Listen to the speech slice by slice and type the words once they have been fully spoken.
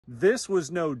This was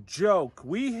no joke.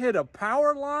 We hit a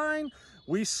power line.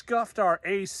 We scuffed our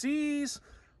ACs.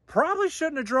 Probably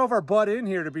shouldn't have drove our butt in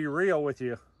here, to be real with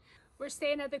you. We're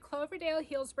staying at the Cloverdale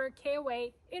Healdsburg KOA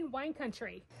in wine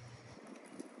country.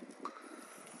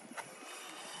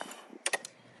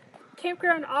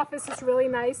 Campground office is really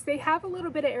nice. They have a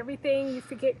little bit of everything. You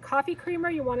could get coffee creamer,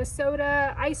 you want a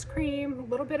soda, ice cream, a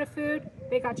little bit of food,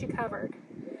 they got you covered.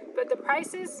 But the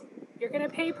prices, you're gonna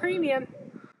pay premium.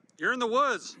 You're in the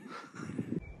woods.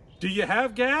 Do you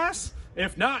have gas?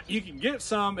 If not, you can get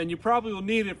some, and you probably will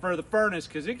need it for the furnace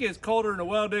because it gets colder in the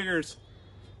well diggers.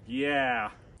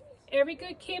 Yeah. Every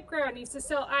good campground needs to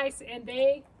sell ice, and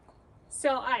they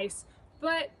sell ice.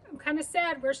 But I'm kind of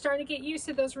sad we're starting to get used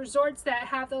to those resorts that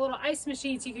have the little ice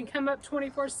machines. You can come up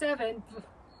 24/7.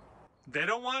 They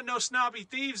don't want no snobby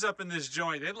thieves up in this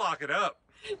joint. They'd lock it up.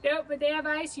 Nope, but they have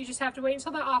ice. You just have to wait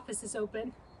until the office is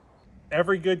open.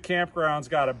 Every good campground's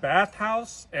got a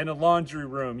bathhouse and a laundry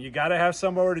room. You got to have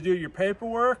somewhere to do your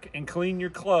paperwork and clean your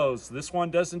clothes. This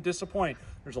one doesn't disappoint.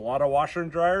 There's a lot of washer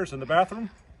and dryers in the bathroom.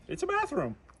 It's a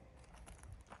bathroom.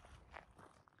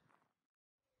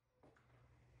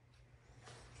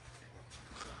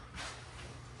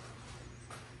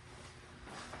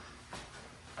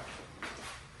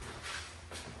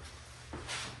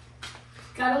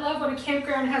 Gotta love when a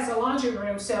campground has a laundry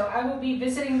room, so I will be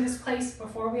visiting this place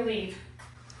before we leave.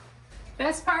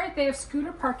 Best part, they have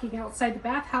scooter parking outside the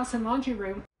bathhouse and laundry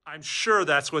room. I'm sure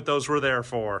that's what those were there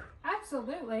for.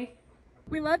 Absolutely.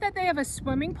 We love that they have a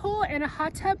swimming pool and a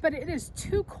hot tub, but it is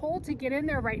too cold to get in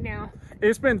there right now.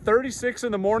 It's been 36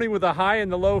 in the morning with a high in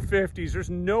the low 50s. There's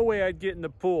no way I'd get in the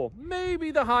pool.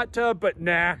 Maybe the hot tub, but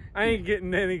nah, I ain't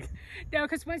getting any. No,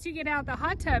 because once you get out the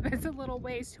hot tub, it's a little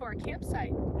ways to our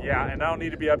campsite. Yeah, and I don't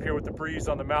need to be up here with the breeze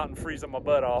on the mountain freezing my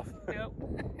butt off. Nope.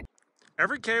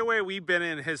 Every KOA we've been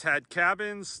in has had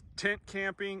cabins, tent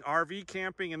camping, RV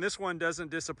camping, and this one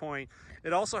doesn't disappoint.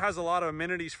 It also has a lot of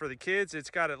amenities for the kids. It's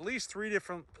got at least 3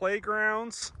 different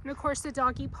playgrounds. And of course the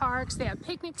doggy parks. They have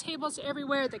picnic tables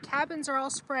everywhere. The cabins are all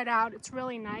spread out. It's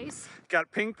really nice. Got a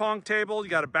ping pong table, you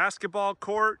got a basketball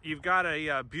court, you've got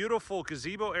a beautiful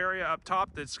gazebo area up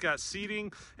top that's got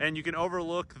seating, and you can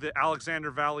overlook the Alexander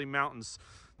Valley Mountains.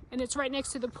 And it's right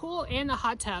next to the pool and the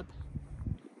hot tub.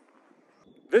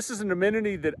 This is an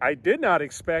amenity that I did not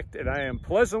expect, and I am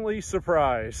pleasantly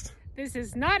surprised. This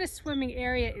is not a swimming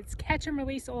area. It's catch and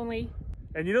release only.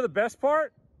 And you know the best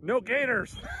part? No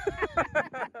gators.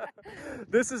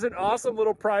 This is an awesome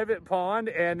little private pond,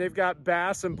 and they've got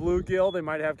bass and bluegill. They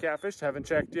might have catfish, haven't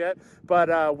checked yet.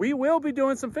 But we will be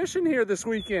doing some fishing here this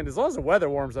weekend, as long as the weather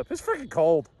warms up. It's freaking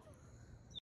cold.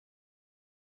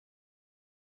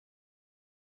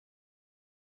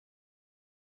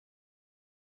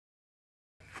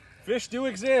 Fish do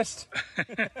exist. I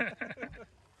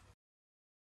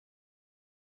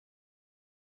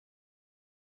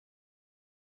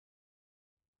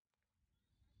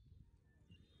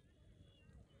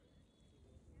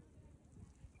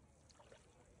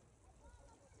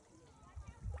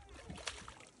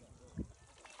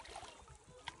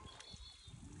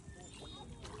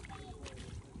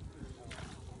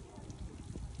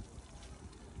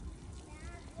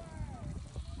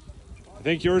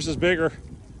think yours is bigger.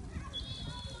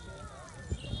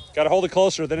 Got to hold it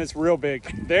closer, then it's real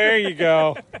big. There you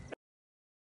go.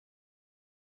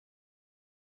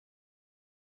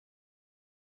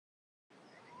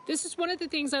 This is one of the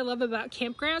things I love about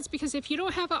campgrounds, because if you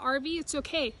don't have an RV, it's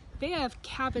okay. They have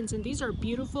cabins, and these are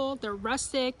beautiful. They're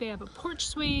rustic. They have a porch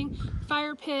swing,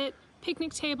 fire pit,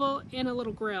 picnic table, and a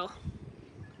little grill.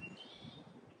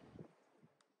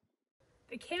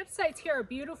 The campsites here are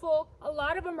beautiful. A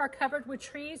lot of them are covered with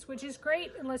trees, which is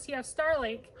great unless you have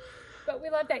Starlink. But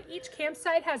we love that each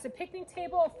campsite has a picnic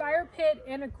table, a fire pit,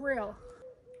 and a grill.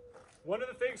 One of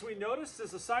the things we noticed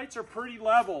is the sites are pretty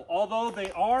level, although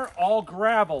they are all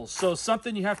gravel. So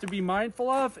something you have to be mindful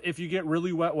of if you get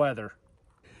really wet weather.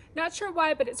 Not sure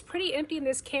why, but it's pretty empty in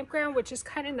this campground, which is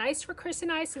kind of nice for Chris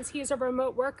and I since he is a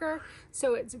remote worker.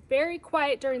 So it's very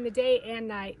quiet during the day and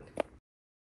night.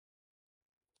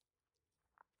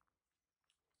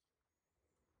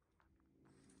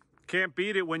 Can't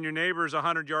beat it when your neighbor's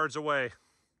 100 yards away.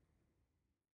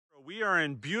 We are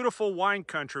in beautiful wine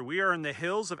country. We are in the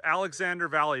hills of Alexander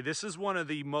Valley. This is one of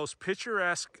the most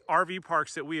picturesque RV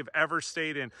parks that we have ever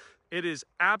stayed in. It is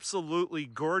absolutely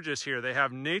gorgeous here. They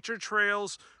have nature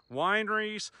trails,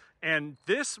 wineries, and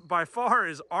this by far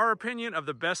is our opinion of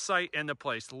the best site in the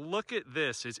place. Look at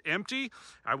this, it's empty.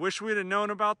 I wish we'd have known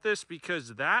about this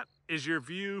because that is your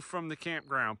view from the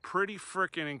campground. Pretty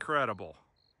freaking incredible.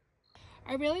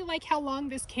 I really like how long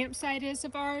this campsite is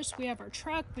of ours. We have our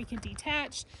truck, we can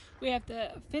detach. We have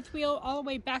the fifth wheel all the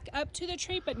way back up to the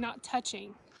tree, but not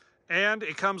touching. And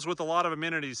it comes with a lot of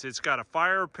amenities. It's got a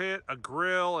fire pit, a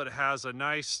grill, it has a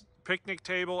nice picnic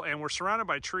table, and we're surrounded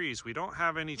by trees. We don't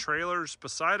have any trailers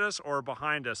beside us or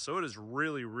behind us, so it is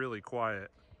really, really quiet.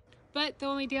 But the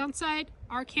only downside,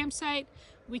 our campsite,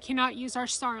 we cannot use our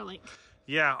Starlink.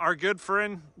 Yeah, our good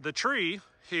friend, the tree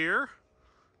here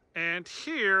and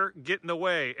here get in the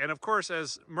way. And of course,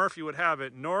 as Murphy would have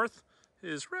it, north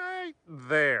is right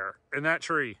there in that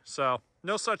tree. So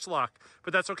no such luck,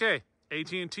 but that's okay.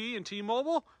 AT&T and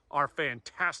T-Mobile are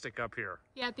fantastic up here.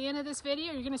 Yeah, at the end of this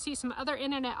video, you're gonna see some other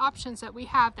internet options that we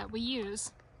have that we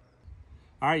use.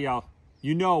 All right, y'all.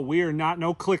 You know we are not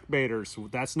no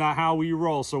clickbaiters. That's not how we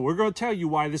roll. So we're going to tell you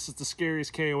why this is the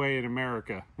scariest KOA in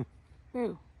America.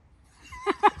 Ooh.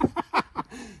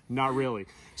 Not really.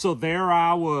 So there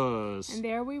I was. And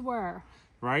there we were.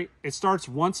 Right? It starts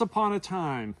once upon a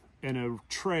time in a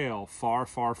trail far,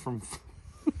 far from...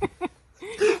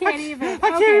 Can't even. I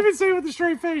can't even say it with a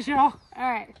straight face, y'all.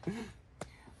 All right.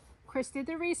 Chris did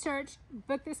the research,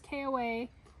 booked this KOA,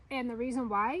 and the reason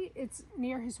why, it's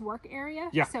near his work area.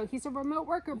 Yeah. So he's a remote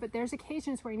worker, but there's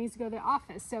occasions where he needs to go to the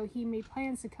office. So he made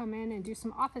plans to come in and do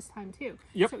some office time too.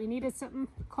 Yep. So he needed something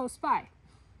close by.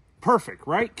 Perfect,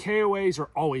 right? KOAs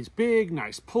are always big,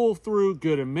 nice pull through,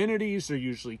 good amenities. They're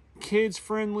usually kids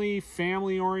friendly,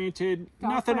 family oriented.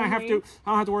 Nothing I don't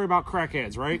have to worry about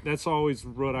crackheads, right? That's always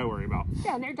what I worry about.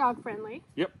 Yeah, and they're dog friendly.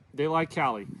 Yep, they like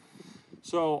Cali.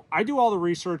 So I do all the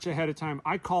research ahead of time.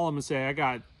 I call them and say, I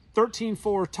got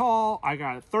 13.4 tall, I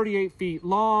got 38 feet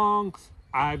long,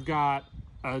 I've got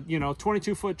a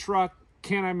 22-foot truck.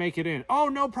 Can I make it in? Oh,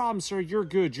 no problem, sir. You're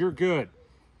good. You're good.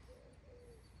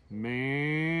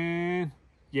 Man,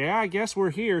 yeah, I guess we're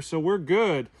here, so we're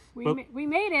good. We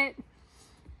made it.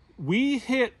 We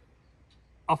hit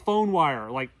a phone wire,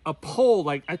 like a pole,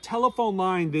 like a telephone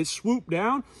line that swooped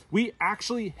down. We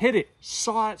actually hit it,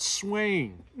 saw it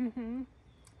swaying. Mm-hmm.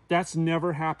 That's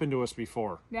never happened to us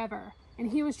before. Never. And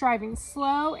he was driving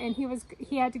slow, and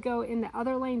he had to go in the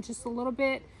other lane just a little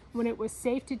bit when it was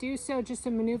safe to do so, just to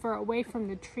maneuver away from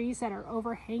the trees that are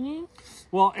overhanging.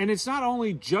 Well, and it's not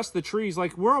only just the trees.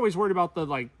 Like, we're always worried about the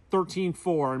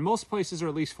 13.4, and most places are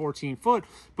at least 14 foot.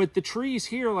 But the trees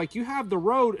here, like, you have the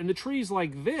road, and the trees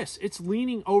like this, it's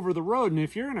leaning over the road. And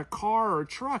if you're in a car or a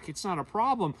truck, it's not a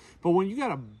problem. But when you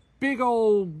got a big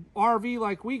old RV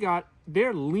like we got,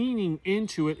 they're leaning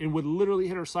into it and would literally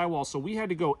hit our sidewall. So we had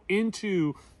to go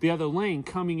into the other lane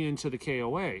coming into the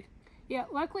KOA. Yeah,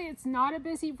 luckily it's not a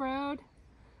busy road,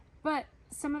 but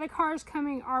some of the cars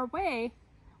coming our way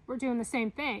were doing the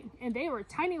same thing. And they were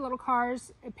tiny little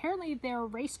cars. Apparently they're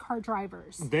race car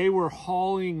drivers. They were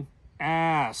hauling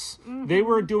ass. Mm-hmm. They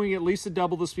were doing at least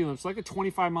double the speed limit. It's like a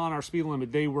 25-mile-an-hour speed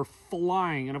limit. They were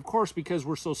flying. And of course, because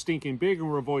we're so stinking big and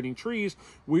we're avoiding trees,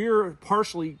 we're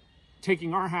partially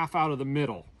taking our half out of the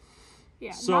middle.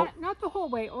 Yeah, so, not the whole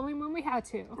way, only when we had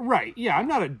to. Right, yeah, I'm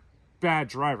not a bad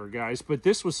driver, guys, but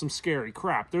this was some scary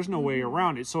crap. There's no way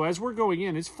around it. So as we're going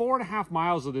in, it's 4.5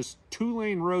 miles of this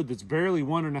 2-lane road that's barely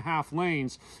 1.5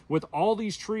 lanes with all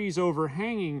these trees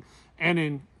overhanging, and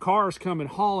then cars coming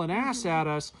hauling ass at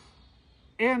us.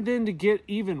 And then to get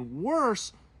even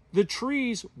worse, the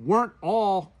trees weren't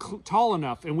all tall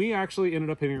enough, and we actually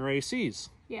ended up hitting our ACs.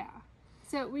 Yeah.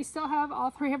 So we still have all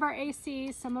 3 of our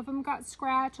ACs. Some of them got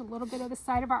scratched. A little bit of the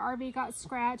side of our RV got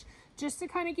scratched. Just to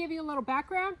kind of give you a little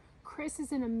background, Chris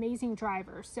is an amazing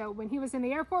driver. So when he was in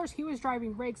the Air Force, he was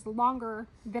driving rigs longer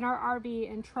than our RV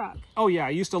and truck. Oh yeah, I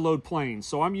used to load planes.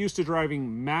 So I'm used to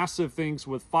driving massive things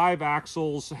with 5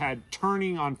 axles, had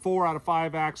turning on 4 out of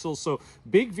 5 axles. So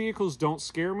big vehicles don't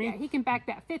scare me. Yeah, he can back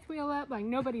that 5th wheel up like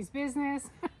nobody's business.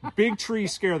 Big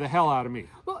trees scare the hell out of me.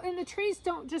 Well, and the trees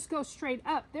don't just go straight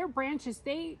up. Their branches,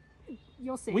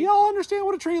 you'll see. We all understand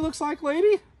what a tree looks like,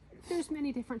 lady. There's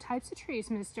many different types of trees,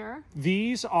 mister.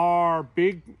 These are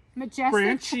big, majestic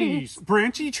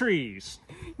branchy trees.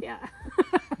 Yeah.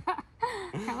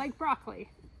 Kind of like broccoli.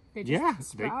 They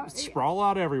sprawl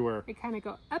out everywhere. They kind of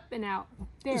go up and out.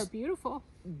 They are beautiful.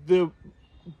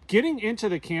 Getting into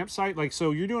the campsite,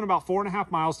 so you're doing about 4.5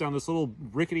 miles down this little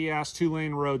rickety-ass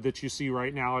 2-lane road that you see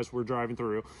right now as we're driving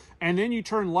through. And then you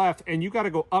turn left, and you got to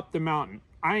go up the mountain.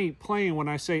 I ain't playing when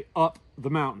I say up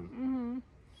the mountain. Mm-hmm.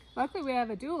 Luckily, we have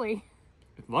a dually.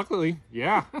 Luckily,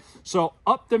 yeah. So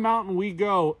up the mountain we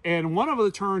go, and one of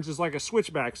the turns is like a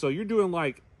switchback. So you're doing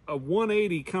like a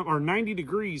 180 or 90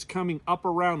 degrees coming up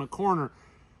around a corner.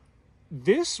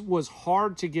 This was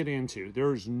hard to get into.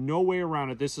 There's no way around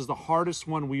it. This is the hardest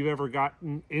one we've ever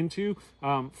gotten into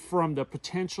from the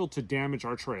potential to damage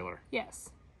our trailer. Yes.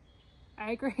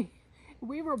 I agree.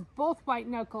 We were both white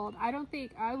knuckled. I don't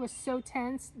think I was so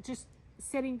tense just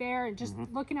sitting there and just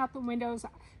looking out the windows.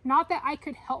 Not that I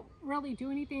could help really do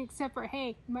anything except for,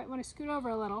 hey, you might want to scoot over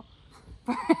a little.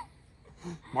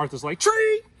 Martha's like,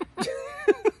 tree!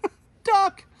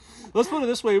 Duck! Let's put it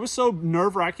this way. It was so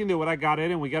nerve-wracking that when I got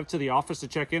in and we got to the office to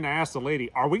check in, I asked the lady,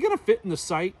 are we going to fit in the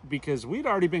site? Because we'd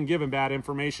already been given bad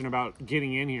information about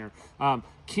getting in here.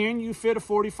 Can you fit a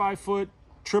 45-foot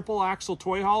triple axle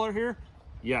toy hauler here?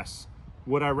 Yes.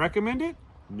 Would I recommend it?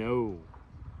 No.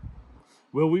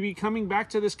 Will we be coming back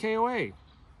to this KOA?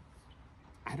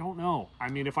 I don't know. I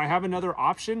mean, if I have another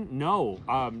option,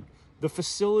 no. The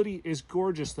facility is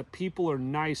gorgeous. The people are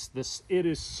nice. It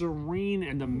is serene,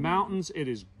 and the mountains, it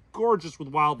is gorgeous with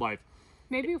wildlife.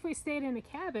 Maybe if we stayed in a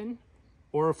cabin.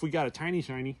 Or if we got a tiny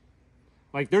shiny.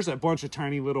 Like, there's a bunch of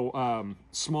tiny little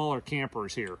smaller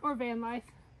campers here. Or van life.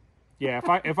 Yeah,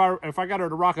 if I got her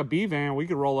to rock a B van, we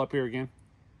could roll up here again.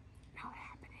 Not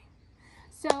happening.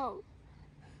 So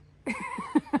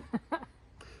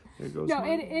There goes no,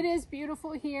 it is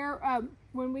beautiful here.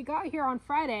 When we got here on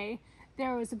Friday,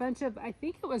 there was a bunch of, I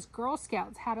think it was Girl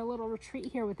Scouts, had a little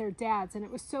retreat here with their dads, and it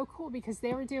was so cool because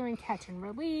they were doing catch and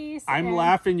release. I'm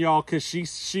laughing, y'all, because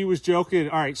she was joking.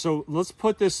 All right, so let's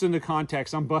put this into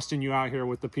context. I'm busting you out here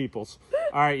with the peoples.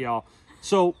 All right, y'all.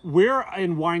 So we're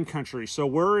in wine country. So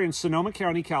we're in Sonoma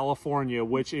County, California,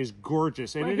 which is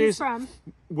gorgeous. And Where it he's is from.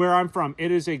 Where I'm from.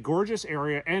 It is a gorgeous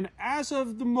area. And as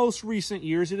of the most recent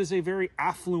years, it is a very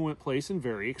affluent place and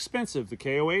very expensive. The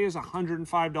KOA is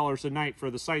 $105 a night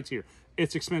for the sites here.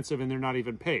 It's expensive and they're not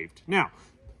even paved. Now,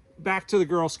 back to the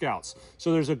Girl Scouts.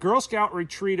 So there's a Girl Scout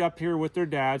retreat up here with their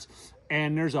dads.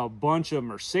 And there's a bunch of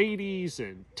Mercedes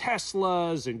and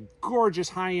Teslas and gorgeous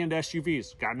high-end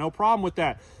SUVs. Got no problem with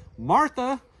that.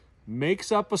 Martha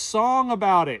makes up a song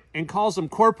about it and calls them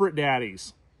corporate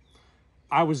daddies.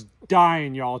 I was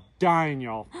dying, y'all.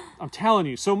 I'm telling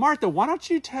you. So, Martha, why don't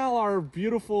you tell our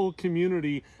beautiful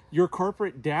community your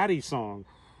corporate daddy song?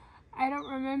 I don't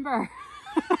remember.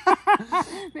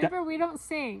 Remember, we don't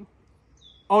sing.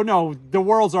 Oh, no. The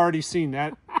world's already seen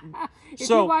that. If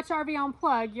you watch RV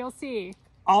Unplugged, you'll see.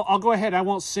 I'll go ahead. I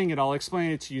won't sing it. I'll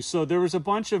explain it to you. So there was a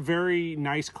bunch of very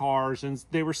nice cars, and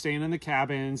they were staying in the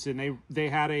cabins, and they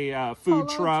had a food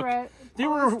truck. They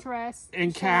were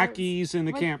in khakis in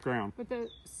the campground with the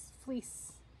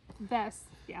fleece vest.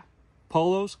 Yeah.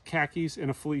 Polos, khakis, and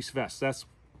a fleece vest. That's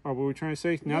what we're trying to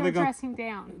say. Now they're dressing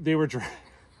down. They were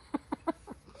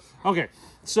Okay,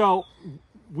 so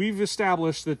we've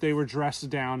established that they were dressed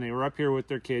down. They were up here with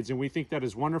their kids, and we think that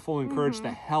is wonderful and encourage the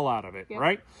hell out of it,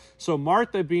 right? So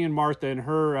Martha, being Martha and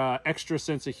her extra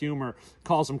sense of humor,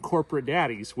 calls them corporate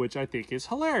daddies, which I think is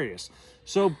hilarious.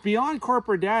 So beyond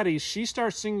corporate daddies, she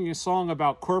starts singing a song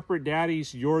about corporate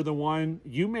daddies. You're the one.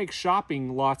 You make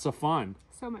shopping lots of fun.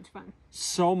 So much fun.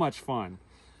 So much fun.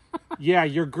 Yeah,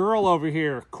 your girl over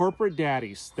here, corporate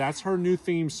daddies. That's her new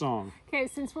theme song. Okay,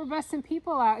 since we're busting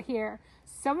people out here,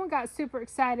 someone got super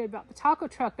excited about the taco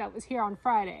truck that was here on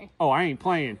Friday. Oh, I ain't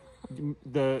playing.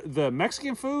 The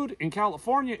Mexican food in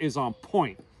California is on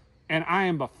point, and I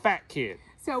am a fat kid.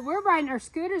 So we're riding our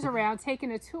scooters around, taking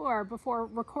a tour before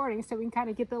recording so we can kind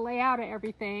of get the layout of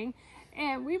everything.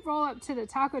 And we roll up to the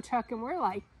taco truck, and we're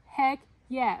like, heck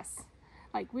yes.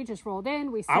 Like, we just rolled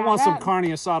in, we sat I want up. some carne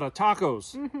asada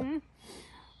tacos.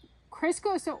 Chris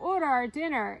goes to order our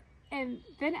dinner and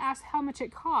then asked how much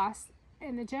it cost.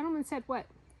 And the gentleman said what?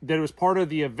 That it was part of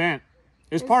the event.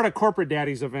 It's part of Corporate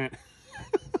Daddy's event.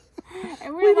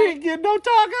 And we didn't get no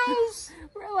tacos.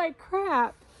 We're like,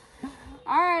 crap.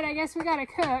 All right, I guess we got to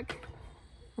cook.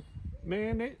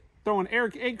 Man, they throwing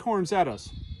acorns at us.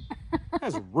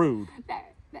 That's rude.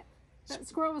 That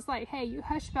squirrel was like, hey, you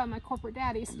hush about my corporate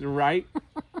daddies. Right?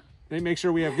 They make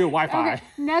sure we have good Wi-Fi. Okay,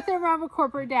 nothing wrong with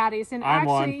corporate daddies. And I'm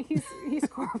actually, he's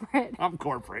corporate. I'm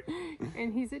corporate.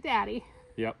 And he's a daddy.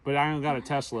 Yep, but I don't got a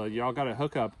Tesla. Y'all got to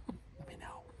hook up. Let me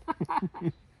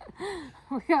know.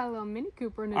 We got a little Mini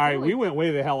Cooper in the All right, we went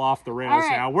way the hell off the rails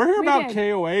now. We're here about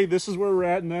KOA. This is where we're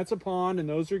at, and that's a pond, and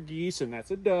those are geese, and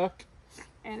that's a duck.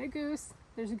 And a goose.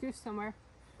 There's a goose somewhere.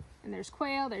 And there's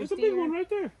quail. There's a deer. big one right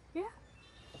there. Yeah.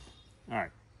 All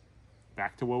right,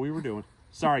 back to what we were doing.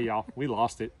 Sorry, y'all. We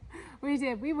lost it. We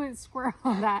did. We went squirrel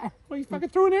on that. Well, you fucking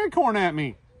threw an acorn at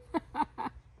me.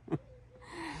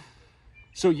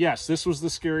 So, yes, this was the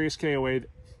scariest KOA.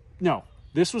 No,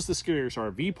 this was the scariest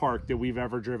RV park that we've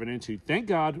ever driven into. Thank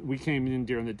God we came in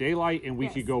during the daylight and we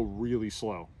could go really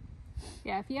slow.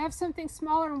 Yeah, if you have something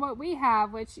smaller than what we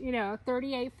have, which,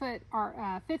 38-foot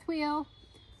or fifth wheel.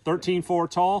 13.4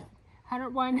 tall.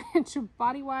 101-inch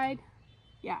body wide.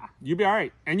 Yeah. You'll be all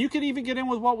right. And you can even get in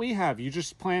with what we have. You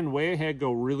just plan way ahead,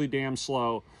 go really damn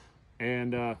slow,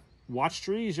 and watch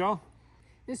trees, y'all.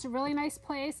 This is a really nice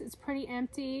place. It's pretty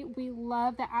empty. We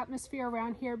love the atmosphere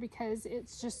around here because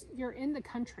it's just, you're in the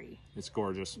country. It's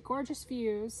gorgeous. Gorgeous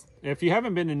views. If you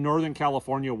haven't been to Northern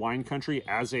California wine country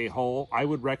as a whole, I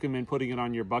would recommend putting it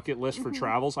on your bucket list for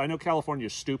travels. I know California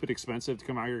is stupid expensive to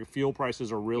come out here. Fuel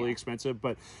prices are really expensive,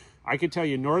 but I can tell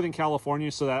you Northern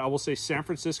California, so that I will say San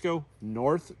Francisco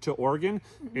north to Oregon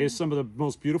is some of the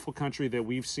most beautiful country that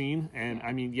we've seen. And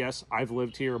I mean, yes, I've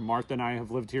lived here. Martha and I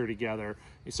have lived here together.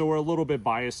 So we're a little bit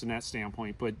biased in that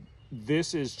standpoint, but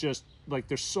this is just like,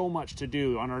 there's so much to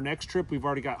do. On our next trip, we've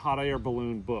already got hot air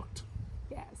balloon booked.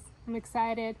 Yes, I'm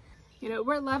excited. You know,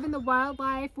 we're loving the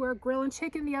wildlife. We're grilling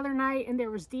chicken the other night and there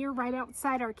was deer right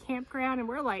outside our campground and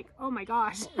we're like, oh my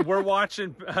gosh. We're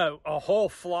watching a whole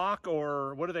flock,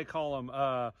 or what do they call them?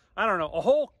 I don't know, a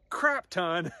whole crap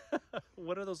ton.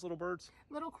 What are those little birds?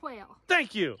 Little quail.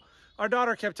 Thank you. Our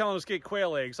daughter kept telling us to get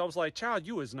quail eggs. I was like, child,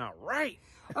 you is not right.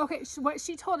 Okay, what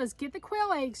she told us, get the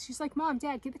quail eggs. She's like, Mom,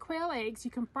 Dad, get the quail eggs. You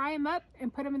can fry them up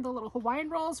and put them in the little Hawaiian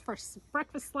rolls for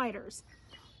breakfast sliders.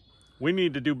 We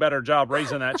need to do a better job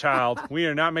raising that child. We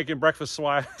are not making breakfast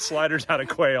sliders out of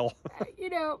quail. You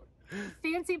know,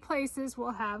 fancy places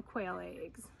will have quail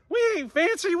eggs. We ain't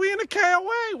fancy. We in a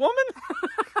KOA, woman.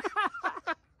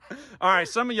 All right,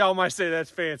 some of y'all might say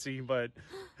that's fancy, but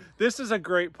this is a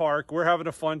great park. We're having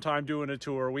a fun time doing a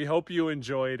tour. We hope you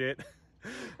enjoyed it.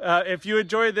 If you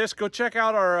enjoyed this, go check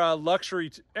out our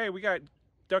luxury. Hey, we got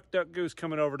Duck, Duck, Goose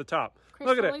coming over the top.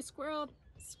 Look at it. Squirrel.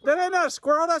 That ain't not a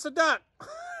squirrel. That's a duck.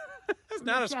 That's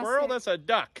not a squirrel. That's a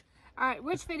duck. All right,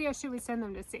 which video should we send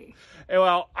them to see?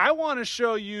 Well, I want to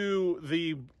show you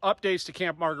the updates to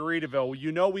Camp Margaritaville.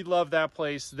 You know we love that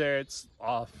place. That's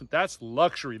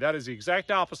luxury. That is the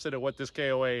exact opposite of what this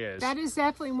KOA is. That is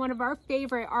definitely one of our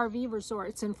favorite RV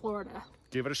resorts in Florida.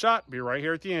 Give it a shot. Be right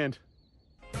here at the end.